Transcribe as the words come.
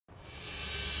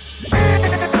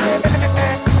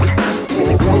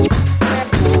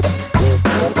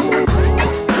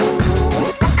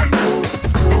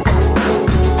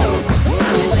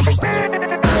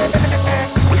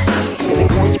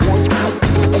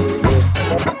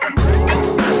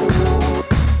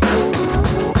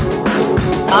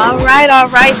All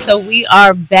right. So we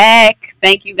are back.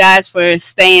 Thank you guys for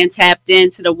staying tapped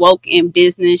into the Woke in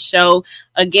Business show.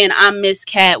 Again, I'm Miss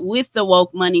Cat with the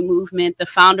Woke Money Movement, the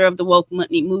founder of the Woke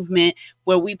Money Movement,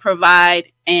 where we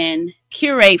provide and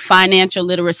curate financial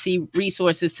literacy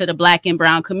resources to the Black and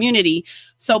Brown community.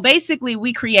 So basically,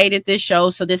 we created this show.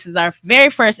 So this is our very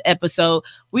first episode.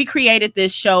 We created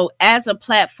this show as a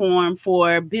platform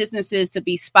for businesses to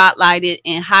be spotlighted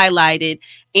and highlighted.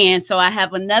 And so I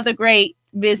have another great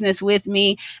business with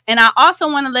me. And I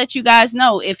also want to let you guys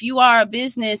know, if you are a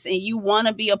business and you want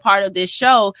to be a part of this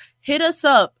show, hit us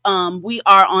up. We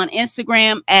are on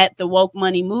Instagram at the Woke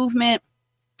Money Movement,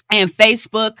 and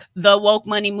Facebook, the Woke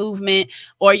Money Movement,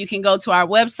 or you can go to our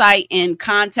website and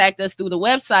contact us through the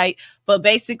website. But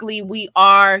basically, we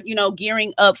are,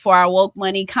 gearing up for our Woke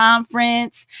Money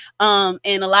Conference and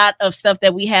a lot of stuff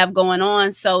that we have going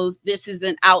on. So this is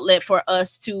an outlet for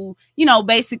us to,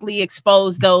 basically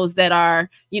expose those that are,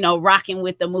 rocking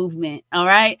with the movement. All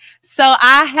right. So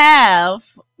I have,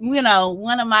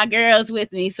 one of my girls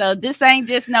with me. So this ain't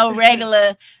just no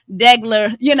regular,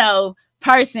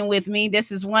 person with me.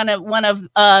 This is one of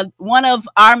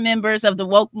our members of the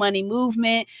Woke Money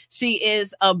Movement. She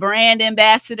is a brand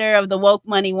ambassador of the Woke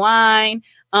Money wine,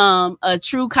 a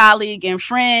true colleague and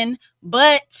friend.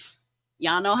 But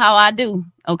y'all know how I do.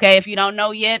 Okay, if you don't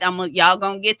know yet, y'all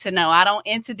gonna get to know. I don't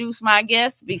introduce my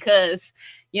guests because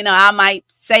I might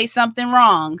say something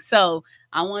wrong. So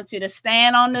I want you to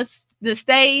stand on the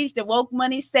stage, the Woke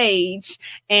Money stage,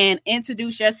 and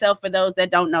introduce yourself for those that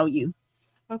don't know you.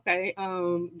 Okay.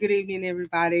 Good evening,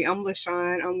 everybody. I'm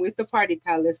LaShawn. I'm with the Party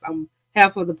Palace. I'm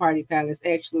half of the Party Palace,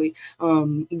 actually.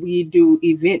 We do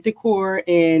event decor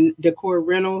and decor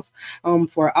rentals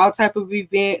for all type of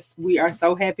events. We are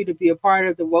so happy to be a part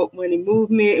of the Woke Money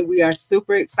Movement. We are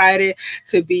super excited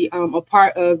to be a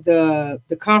part of the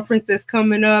conference that's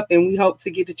coming up, and we hope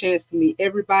to get a chance to meet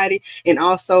everybody and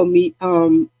also meet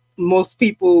most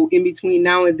people in between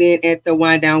now and then at the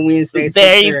Wind Down Wednesday.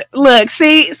 Look,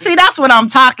 see, that's what I'm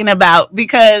talking about,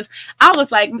 because I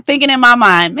was like thinking in my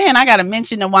mind, man, I got to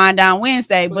mention the Wind Down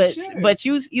Wednesday, but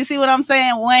you see what I'm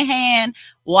saying? One hand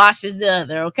washes the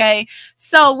other. Okay.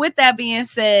 So with that being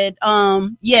said,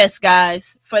 yes,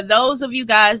 guys, for those of you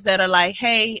guys that are like,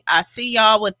 hey, I see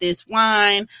y'all with this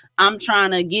wine, I'm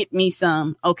trying to get me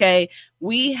some. Okay.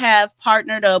 We have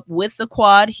partnered up with the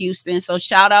Quad Houston. So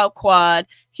shout out Quad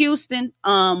Houston.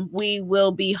 We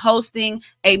will be hosting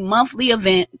a monthly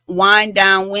event, Wind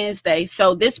Down Wednesday.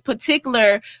 So this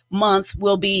particular month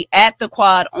will be at the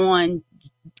Quad on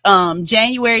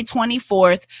January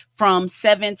 24th from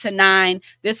 7 to 9.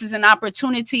 This is an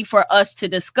opportunity for us to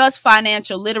discuss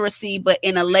financial literacy, but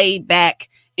in a laid back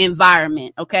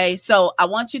environment. Okay. So I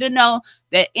want you to know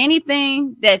that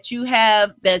anything that you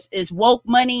have that is woke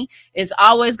money is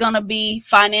always going to be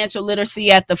financial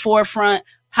literacy at the forefront.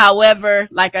 However,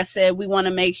 like I said, we want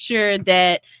to make sure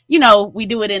that, we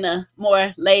do it in a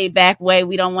more laid back way.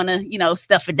 We don't want to,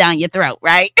 stuff it down your throat.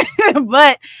 Right.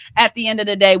 But at the end of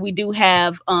the day, we do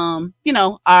have, our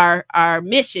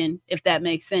mission, if that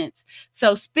makes sense.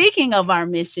 So speaking of our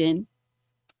mission,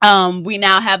 we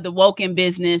now have the Woke in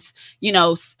Business,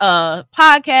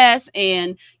 podcast,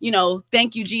 and,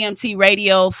 thank you GMT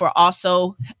Radio for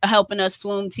also helping us,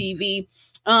 Flume TV.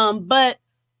 But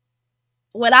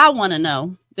what I want to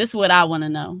know, this is what I want to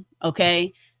know.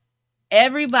 Okay.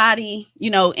 Everybody,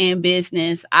 in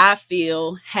business, I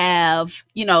feel have,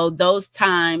 those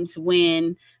times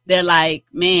when they're like,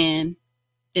 man,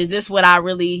 is this what I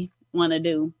really want to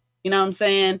do? You know what I'm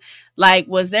saying? Like,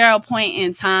 was there a point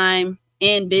in time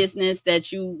in business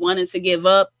that you wanted to give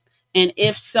up? And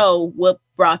if so, what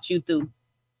brought you through?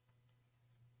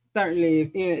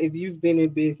 Certainly, if you've been in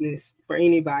business, for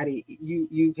anybody,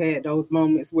 you've had those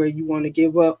moments where you want to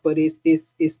give up, but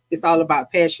it's all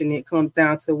about passion. It comes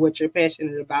down to what you're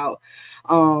passionate about.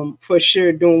 For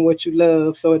sure, doing what you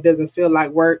love, so it doesn't feel like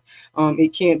work.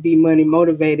 It can't be money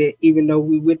motivated, even though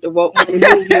we with the Woke Money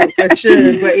Movement for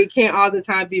sure. But it can't all the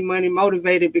time be money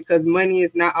motivated, because money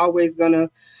is not always gonna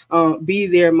be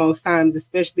there most times,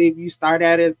 especially if you start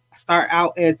out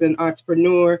as an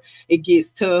entrepreneur. It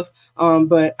gets tough.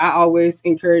 But I always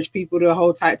encourage people to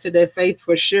hold tight to their faith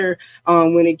for sure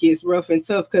when it gets rough and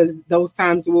tough, because those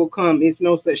times will come. It's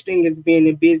no such thing as being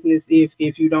in business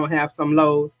if you don't have some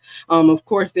lows. Of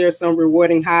course, there are some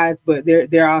rewarding highs, but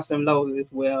there are some lows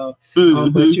as well.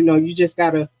 Mm-hmm. But you just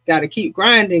gotta keep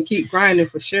grinding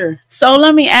for sure. So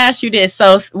let me ask you this.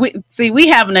 So we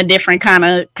having a different kind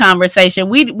of conversation.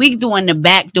 We doing the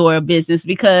backdoor of business,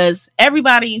 because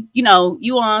everybody, you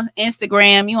on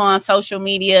Instagram, you on social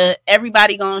media,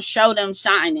 everybody gonna show them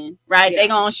shining, right? Yeah. They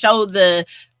gonna show the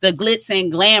the glitz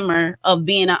and glamour of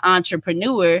being an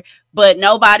entrepreneur, but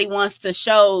nobody wants to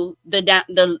show the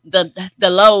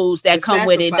lows that come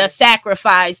with it, the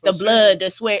sacrifice, the blood,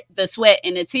 the sweat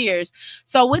and the tears.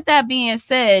 So with that being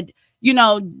said,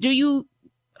 do you,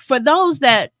 for those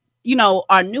that,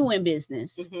 are new in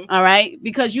business, all right,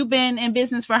 because you've been in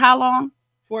business for how long?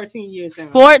 14 years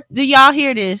now. Do y'all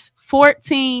hear this?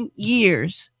 14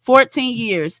 years. 14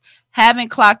 years. Haven't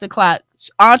clocked the clock.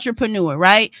 Entrepreneur,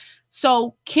 right?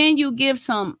 So can you give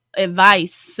some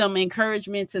advice, some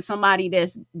encouragement to somebody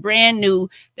that's brand new,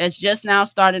 that's just now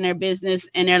starting their business,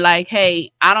 and they're like,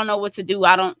 hey, I don't know what to do.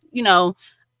 I don't,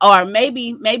 or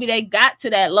maybe they got to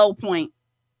that low point.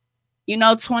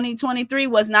 2023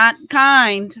 was not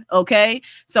kind. Okay.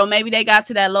 So maybe they got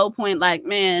to that low point, like,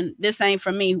 man, this ain't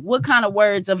for me. What kind of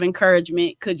words of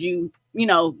encouragement could you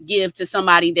give to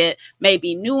somebody that may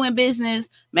be new in business,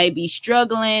 may be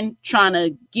struggling, trying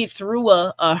to get through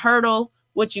a hurdle?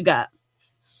 What you got?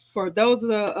 For those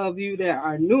of you that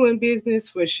are new in business,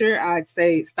 for sure, I'd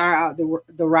say start out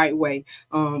the right way.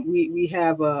 We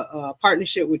have a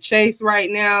partnership with Chase right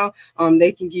now.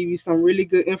 They can give you some really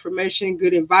good information,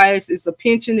 good advice. It's a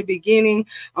pinch in the beginning.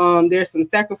 There's some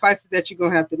sacrifices that you're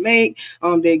going to have to make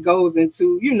that goes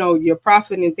into, your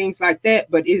profit and things like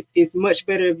that. But it's much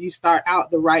better if you start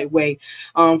out the right way.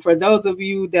 For those of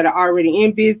you that are already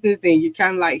in business and you're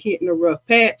kind of like hitting a rough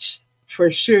patch,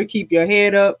 for sure, keep your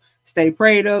head up. Stay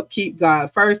prayed up, keep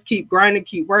God first, keep grinding,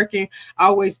 keep working,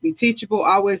 always be teachable,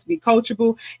 always be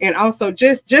coachable, and also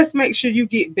just make sure you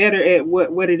get better at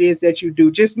what it is that you do.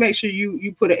 Just make sure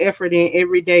you put an effort in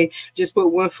every day. Just put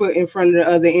one foot in front of the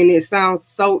other, and it sounds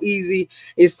so easy.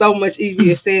 It's so much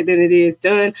easier said than it is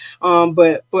done.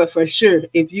 But for sure,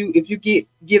 if you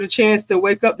get a chance to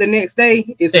wake up the next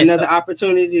day, it's another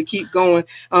opportunity to keep going.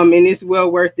 And it's well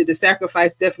worth it. The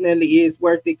sacrifice definitely is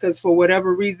worth it, because for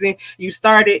whatever reason you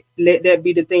started, let that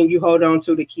be the thing you hold on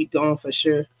to keep going, for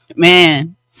sure.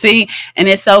 Man, see, and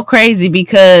it's so crazy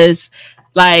because,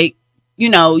 like,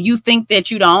 you think that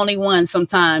you're the only one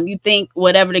sometimes. You think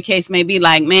whatever the case may be,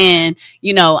 like, man,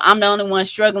 I'm the only one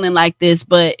struggling like this,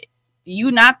 but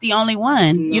you're not the only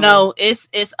one. No.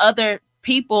 It's other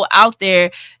people out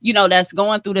there, that's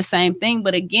going through the same thing.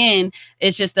 But again,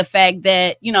 it's just the fact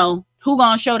that, who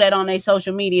gonna show that on their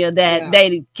social media that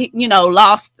they,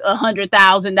 lost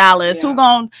 $100,000? Who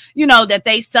gonna, that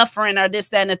they suffering or this,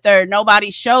 that, and the third?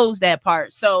 Nobody shows that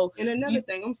part. So, and another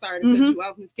thing, I'm sorry to cut you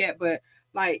off, Ms. Cat, but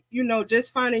like,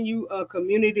 just finding you a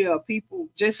community of people,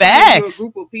 just finding you a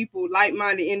group of people,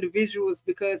 like-minded individuals,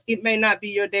 because it may not be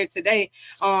your day today,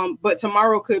 but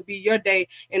tomorrow could be your day,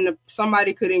 and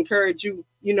somebody could encourage you,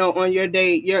 on your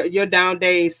day, your down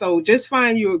days. So just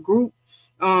find you a group.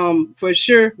 For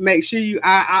sure, make sure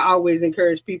I always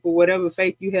encourage people, whatever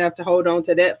faith you have, to hold on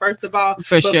to that first of all.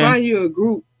 But find you a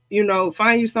group,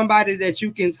 find you somebody that you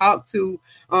can talk to,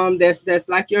 that's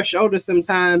like your shoulder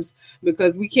sometimes,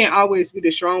 because we can't always be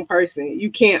the strong person. You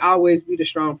can't always be the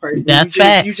strong person.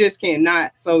 You just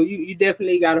cannot. So you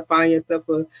definitely got to find yourself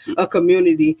a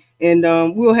community. And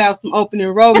we'll have some open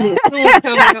enrollment soon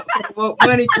coming up for the Woke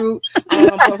Money Group.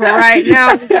 But for right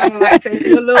now, we're kind of like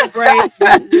taking a little break.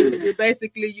 We're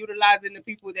basically utilizing the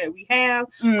people that we have.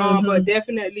 But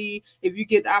definitely, if you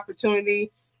get the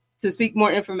opportunity to seek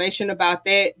more information about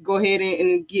that, go ahead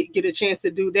and get a chance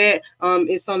to do that.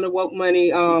 It's on the Woke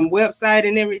Money website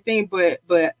and everything, but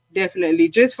definitely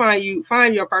just find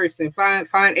your person, find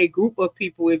a group of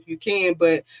people if you can,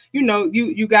 but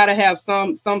you got to have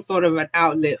some sort of an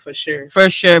outlet for sure. For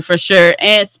sure.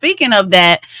 And speaking of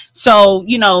that, so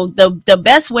the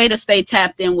best way to stay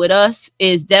tapped in with us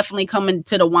is definitely coming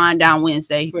to the Wind Down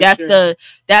Wednesday.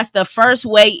 That's the first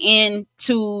way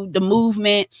into the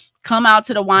movement. Come out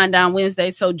to the Wind Down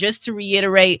Wednesday. So just to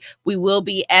reiterate, we will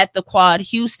be at the Quad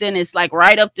Houston. It's like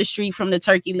right up the street from the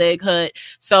Turkey Leg Hut.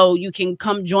 So you can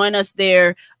come join us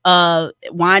there.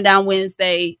 Wind Down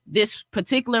Wednesday. This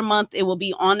particular month, it will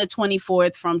be on the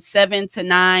 24th from 7 to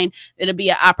 9. It'll be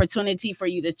an opportunity for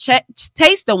you to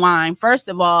taste the wine, first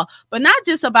of all, but not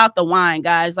just about the wine,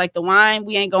 guys. Like the wine,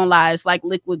 we ain't gonna lie, it's like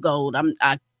liquid gold.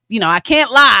 I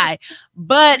can't lie,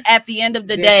 but at the end of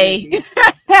the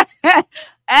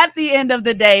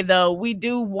day, though, we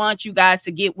do want you guys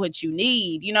to get what you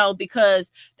need,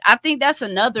 because I think that's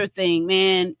another thing,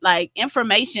 man. Like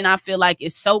information, I feel like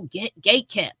is so gate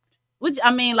kept. Which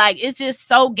it's just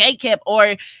so gatekept,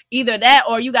 or either that,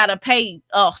 or you gotta pay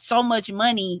so much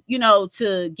money,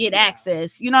 to get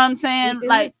access. You know what I'm saying?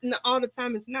 And all the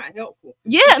time, it's not helpful.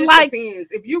 Yeah, it just depends.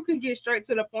 If you can get straight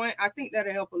to the point, I think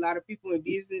that'll help a lot of people in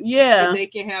business. Yeah, that they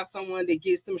can have someone that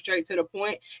gets them straight to the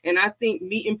point. And I think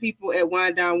meeting people at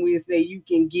Wind Down Wednesday, you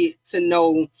can get to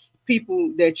know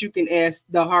people that you can ask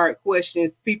the hard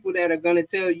questions, people that are going to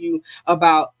tell you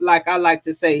about, like I like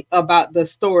to say, about the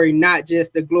story, not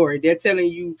just the glory. They're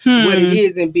telling you what it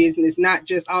is in business, not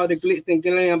just all the glitz and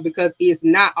glam, because it's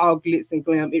not all glitz and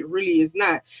glam. It really is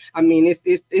not. I mean,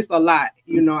 it's a lot.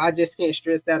 You know, I just can't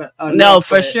stress that enough. No,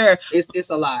 for sure. It's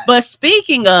a lot. But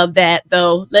speaking of that,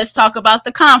 though, let's talk about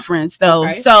the conference, though.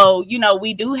 Okay. So, you know,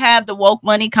 we do have the Woke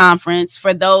Money Conference.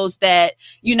 For those that,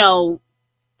 you know,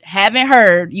 haven't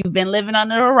heard, you've been living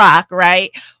under a rock,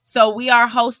 right? So we are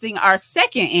hosting our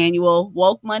second annual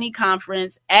Woke Money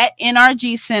Conference at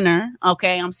NRG Center.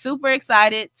 Okay, I'm super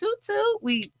excited.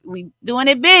 We doing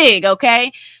it big.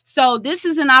 Okay, so this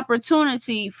is an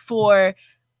opportunity for,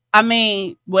 I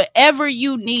mean, whatever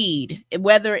you need,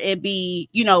 whether it be,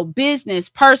 you know, business,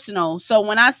 personal. So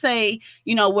when I say,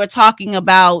 you know, we're talking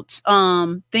about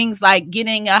things like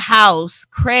getting a house,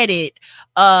 credit,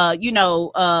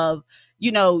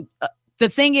 the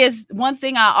thing is, one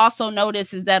thing I also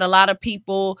notice is that a lot of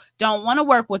people don't want to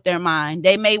work with their mind.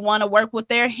 They may want to work with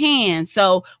their hands.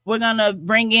 So we're going to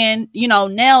bring in, you know,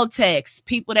 nail techs,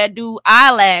 people that do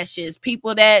eyelashes,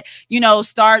 people that, you know,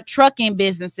 start trucking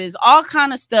businesses, all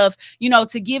kind of stuff, you know,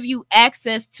 to give you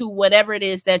access to whatever it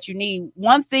is that you need.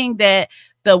 One thing that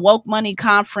the Woke Money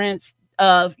Conference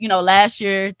last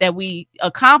year that we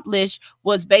accomplished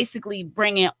was basically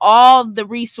bringing all the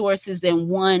resources in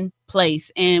one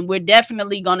place, and we're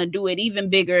definitely going to do it even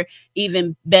bigger,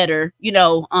 even better,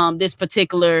 this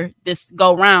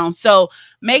go round. So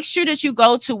make sure that you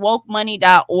go to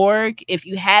wokemoney.org if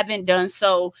you haven't done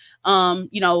so,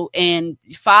 and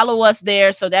follow us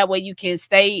there so that way you can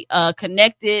stay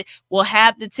connected. We'll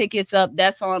have the tickets up.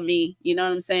 That's on me. You know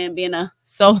what I'm saying? Being a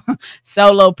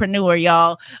solopreneur,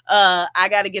 y'all. I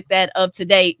got to get that up to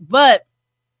date, but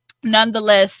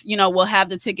nonetheless, we'll have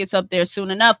the tickets up there soon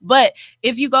enough. But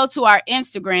if you go to our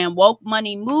Instagram, Woke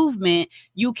Money Movement,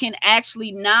 you can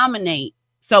actually nominate.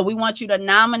 So we want you to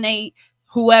nominate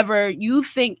whoever you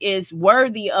think is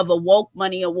worthy of a Woke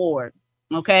Money Award.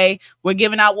 Okay. We're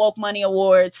giving out Woke Money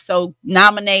Awards. So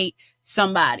nominate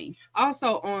somebody.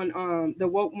 Also on the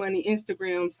Woke Money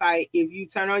Instagram site, if you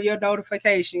turn on your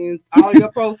notifications, all your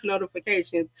post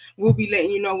notifications, we'll be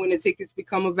letting you know when the tickets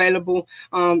become available.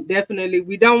 Definitely,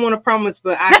 we don't want to promise,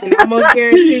 but I can almost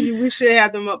guarantee you we should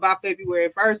have them up by February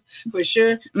 1st for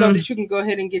sure, so that you can go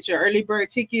ahead and get your early bird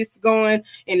tickets going,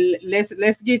 and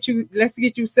let's get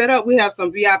you set up. We have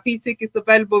some VIP tickets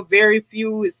available, very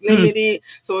few, it's limited.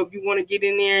 So if you want to get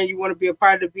in there and you want to be a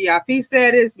part of the VIP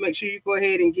status, make sure you go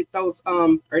ahead and get those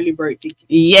early bird tickets.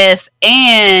 Yes,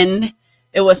 and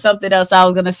it was something else I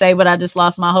was gonna say, but I just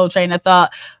lost my whole train of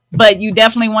thought. But you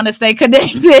definitely want to stay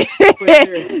connected, for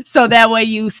sure. So that way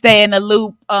you stay in the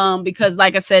loop. Because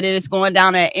like I said, it is going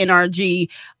down at NRG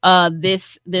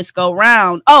this go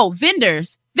round. Oh,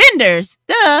 vendors,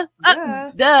 duh.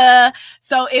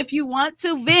 So if you want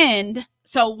to vend,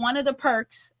 so one of the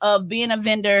perks of being a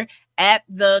vendor at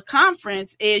the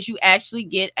conference is you actually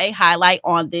get a highlight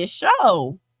on this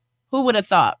show. Who would have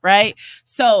thought, right?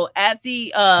 So at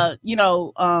the, until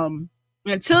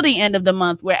the end of the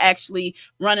month, we're actually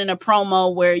running a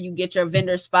promo where you get your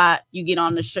vendor spot, you get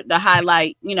on the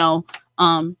highlight, no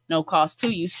cost to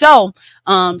you. So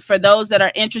for those that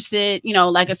are interested,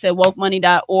 like I said,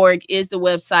 wokemoney.org is the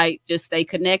website. Just stay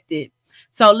connected.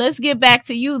 So let's get back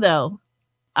to you, though.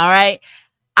 All right.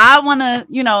 I want to,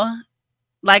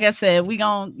 like I said, we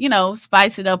gonna,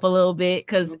 spice it up a little bit,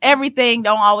 because everything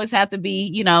don't always have to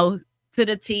be, to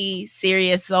the T,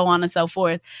 serious, so on and so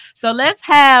forth. So let's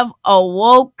have a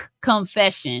woke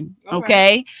confession.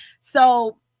 Okay. Right.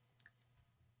 So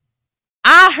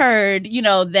I heard,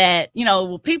 that,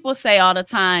 people say all the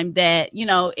time that,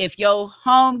 if your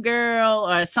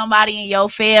homegirl or somebody in your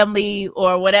family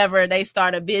or whatever, they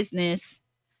start a business,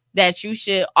 that you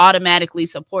should automatically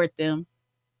support them.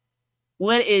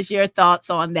 What is your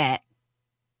thoughts on that?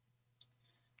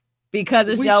 Because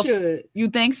should.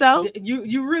 You think so?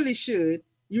 You really should.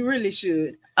 You really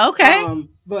should. Okay.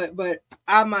 But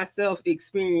I myself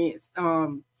experienced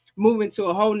moving to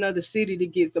a whole nother city to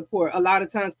get support. A lot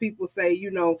of times people say,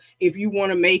 if you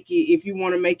want to make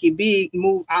it big,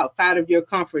 move outside of your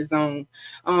comfort zone.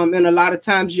 And a lot of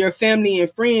times your family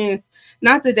and friends,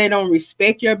 not that they don't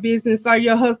respect your business or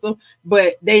your hustle,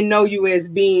 but they know you as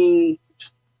being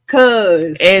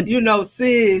cuz,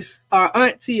 sis or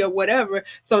auntie or whatever.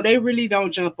 So they really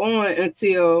don't jump on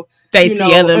until they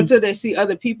see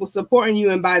other people supporting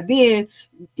you. And by then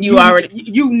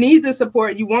you need the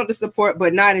support, you want the support,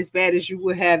 but not as bad as you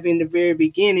would have in the very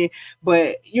beginning.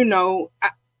 But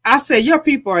I say your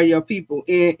people are your people,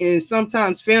 and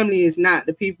sometimes family is not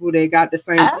the people that got the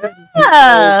same.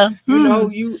 So, you know,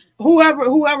 you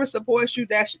whoever supports you,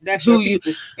 that's your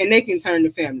people, and they can turn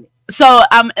to family. So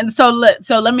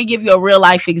so let me give you a real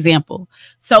life example.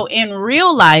 So in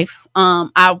real life,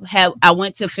 I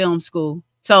went to film school.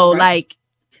 So like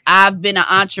I've been an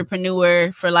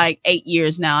entrepreneur for like 8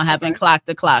 years now. I haven't clocked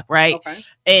the clock, right? Okay.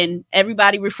 And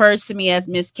everybody refers to me as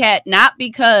Miss Cat, not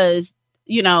because,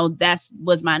 you know,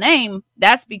 was my name.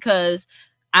 That's because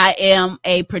I am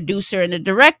a producer and a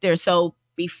director. So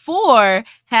before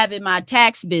having my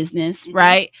tax business,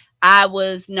 right, I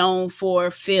was known for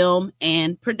film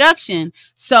and production.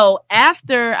 So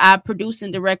after I produced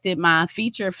and directed my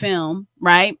feature film,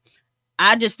 right,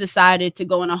 I just decided to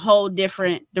go in a whole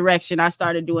different direction. I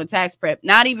started doing tax prep,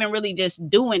 not even really just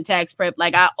doing tax prep.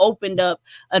 Like I opened up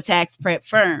a tax prep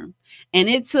firm, and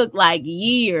it took like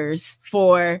years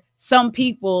for some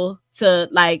people to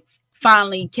like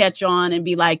finally catch on and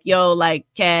be like, yo, like,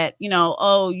 Cat, you know,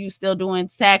 oh, you still doing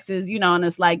taxes, you know? And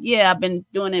it's like, yeah, I've been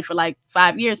doing it for like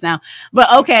 5 years now,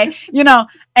 but okay, you know,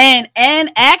 and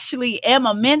actually am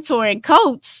a mentor and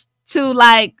coach to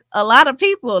like a lot of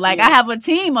people. Like I have a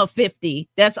team of 50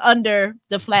 that's under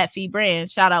the Flat Fee brand.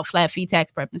 Shout out Flat Fee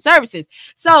Tax Prep and Services.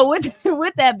 So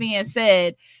with that being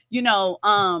said, you know,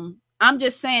 I'm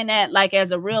just saying that like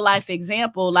as a real life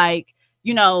example, like,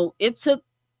 you know, it took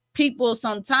people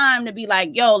some time to be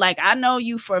like, yo, like I know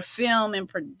you for film and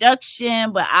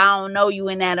production, but I don't know you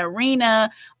in that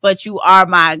arena, but you are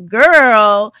my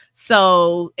girl.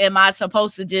 So am I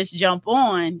supposed to just jump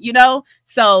on, you know?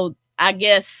 So I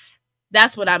guess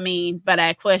that's what I mean by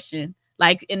that question.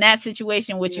 Like in that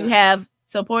situation, would you have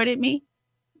supported me?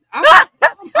 I'm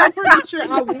pretty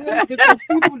sure I would, because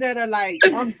people that are like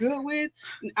I'm good with,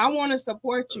 I want to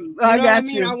support you. You know what I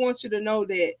mean? I want you to know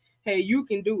that, hey, you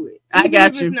can do it. I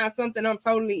got you. If it's not something I'm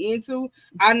totally into,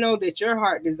 I know that your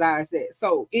heart desires that.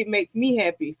 So it makes me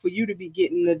happy for you to be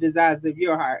getting the desires of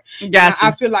your heart. Gotcha.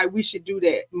 I feel like we should do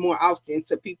that more often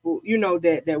to people, you know,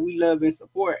 that we love and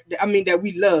support. I mean, that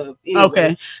we love. Anyway.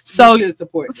 Okay. So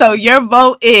support. So your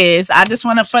vote is, I just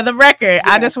want to, for the record,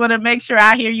 I just want to make sure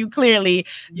I hear you clearly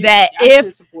that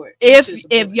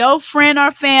if your friend or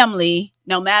family,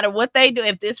 no matter what they do,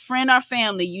 if this friend or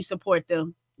family, you support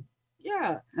them.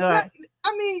 Yeah. Like,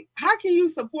 I mean, how can you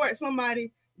support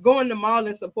somebody going to mall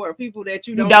and support people that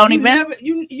you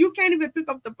can't even pick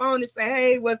up the phone and say,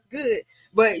 hey, what's good?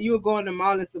 But you're going to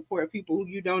mall and support people who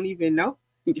you don't even know.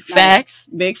 Facts,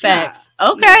 big facts.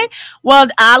 Okay. Well,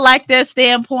 I like that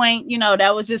standpoint. You know,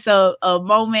 that was just a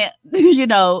moment, you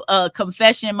know, a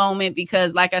confession moment,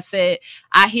 because like I said,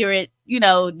 I hear it, you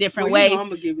know, different ways.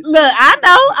 Look,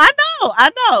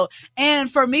 I know.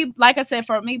 And for me, like I said,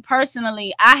 for me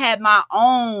personally, I had my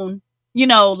own, you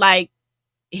know, like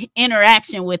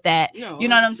interaction with that. You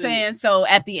know what I'm saying? So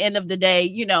at the end of the day,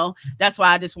 you know, that's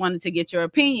why I just wanted to get your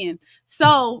opinion.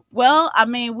 So, well, I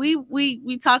mean,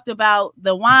 we talked about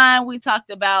the wine, we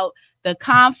talked about the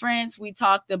conference, we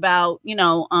talked about, you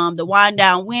know, the Wine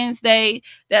Down Wednesday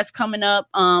that's coming up.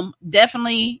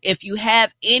 Definitely, if you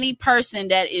have any person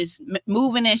that is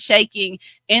moving and shaking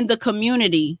in the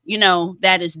community, you know,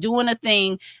 that is doing a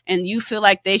thing, and you feel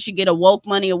like they should get a Woke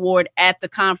Money Award at the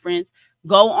conference,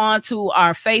 go on to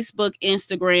our Facebook,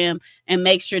 Instagram, and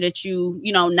make sure that you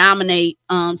know, nominate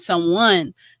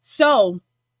someone. So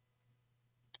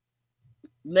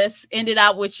let's end it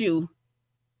out with you.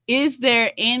 Is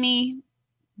there anybody,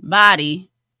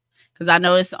 because I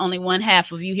know it's only one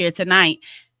half of you here tonight,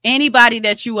 anybody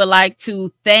that you would like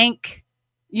to thank,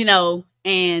 you know,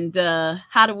 and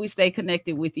how do we stay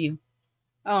connected with you?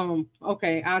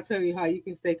 Okay, I'll tell you how you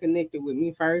can stay connected with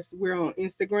me first. We're on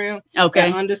Instagram,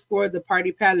 _ the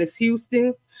Party Palace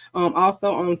Houston.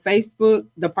 Also on Facebook,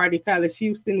 the Party Palace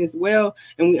Houston as well.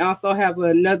 And we also have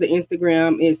another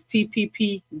Instagram, it's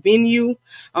TPP Venue.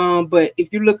 But if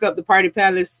you look up the Party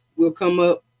Palace, we'll come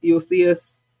up, you'll see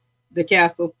us, the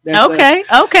castle. That's okay.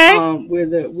 We're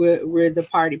the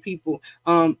party people.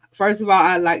 First of all,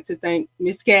 I'd like to thank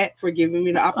Miss Cat for giving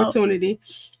me the opportunity.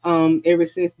 Ever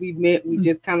since we met, we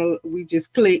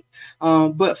just clicked.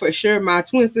 But for sure, my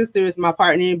twin sister is my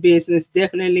partner in business.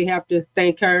 Definitely have to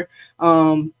thank her.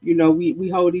 You know, we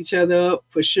hold each other up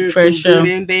for sure, good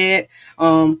and bad.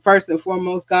 First and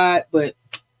foremost, God, but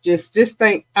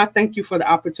I thank you for the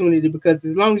opportunity, because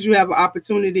as long as you have an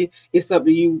opportunity, it's up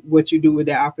to you what you do with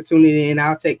that opportunity, and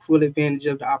I'll take full advantage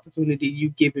of the opportunity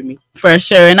you've given me. For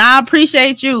sure. And I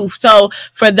appreciate you. So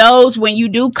for those, when you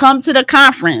do come to the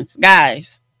conference,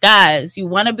 guys, you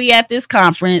want to be at this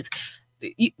conference,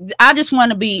 I just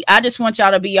want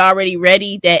y'all to be already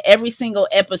ready that every single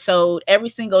episode, every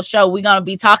single show, we're going to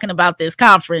be talking about this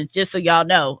conference, just so y'all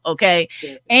know. Okay.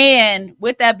 Yeah. And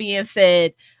with that being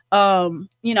said,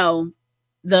 you know,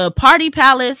 the Party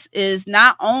Palace is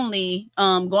not only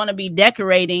going to be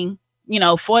decorating, you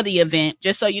know, for the event,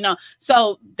 just so you know.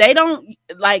 So they don't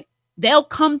like, they'll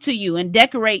come to you and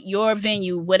decorate your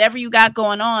venue, whatever you got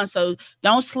going on. So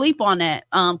don't sleep on that.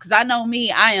 Because I know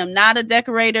me, I am not a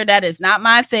decorator. That is not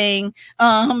my thing.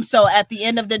 So at the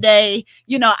end of the day,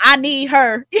 you know, I need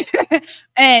her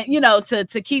and, you know,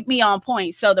 to keep me on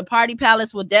point. So the Party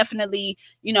Palace will definitely,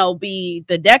 you know, be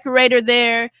the decorator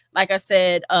there. Like I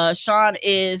said, Sean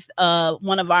is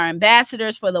one of our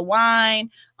ambassadors for the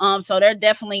wine. So they're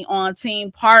definitely on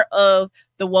team, part of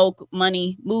the woke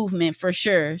money movement for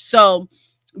sure. So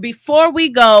before we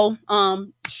go,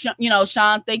 you know,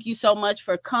 Sean, thank you so much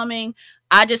for coming.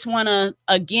 I just want to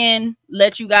again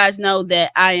let you guys know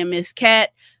that I am Miss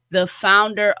Cat, the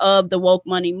founder of the woke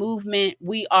money movement.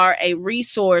 We are a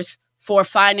resource for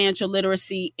financial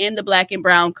literacy in the Black and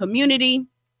Brown community.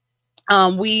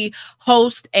 We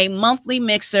host a monthly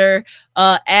mixer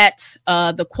at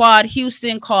the Quad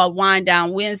Houston called Wind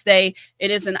Down Wednesday.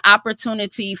 It is an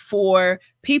opportunity for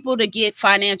people to get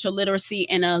financial literacy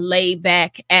in a laid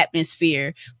back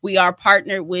atmosphere. We are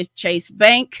partnered with Chase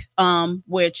Bank,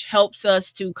 which helps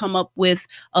us to come up with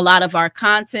a lot of our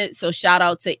content. So shout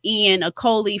out to Ian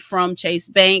Acoli from Chase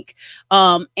Bank.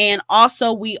 And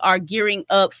also we are gearing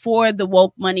up for the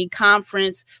Woke Money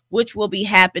Conference, which will be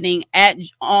happening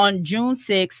on June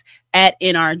 6th at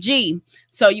NRG.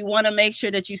 So you want to make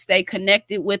sure that you stay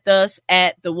connected with us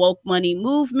at the Woke Money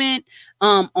Movement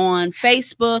on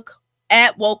Facebook,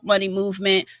 at Woke Money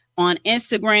Movement on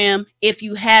Instagram. If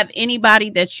you have anybody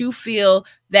that you feel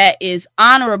that is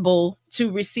honorable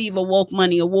to receive a Woke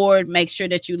Money Award, make sure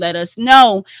that you let us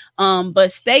know.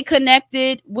 But stay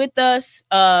connected with us.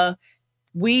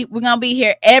 We're going to be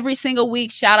here every single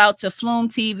week. Shout out to Flume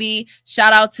TV.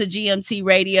 Shout out to GMT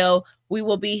Radio. We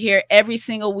will be here every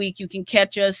single week. You can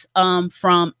catch us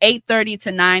from 8:30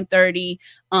 to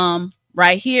 9:30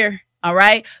 right here. All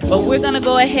right. But we're going to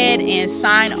go ahead and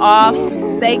sign off.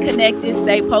 Stay connected.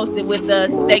 Stay posted with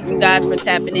us. Thank you guys for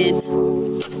tapping in.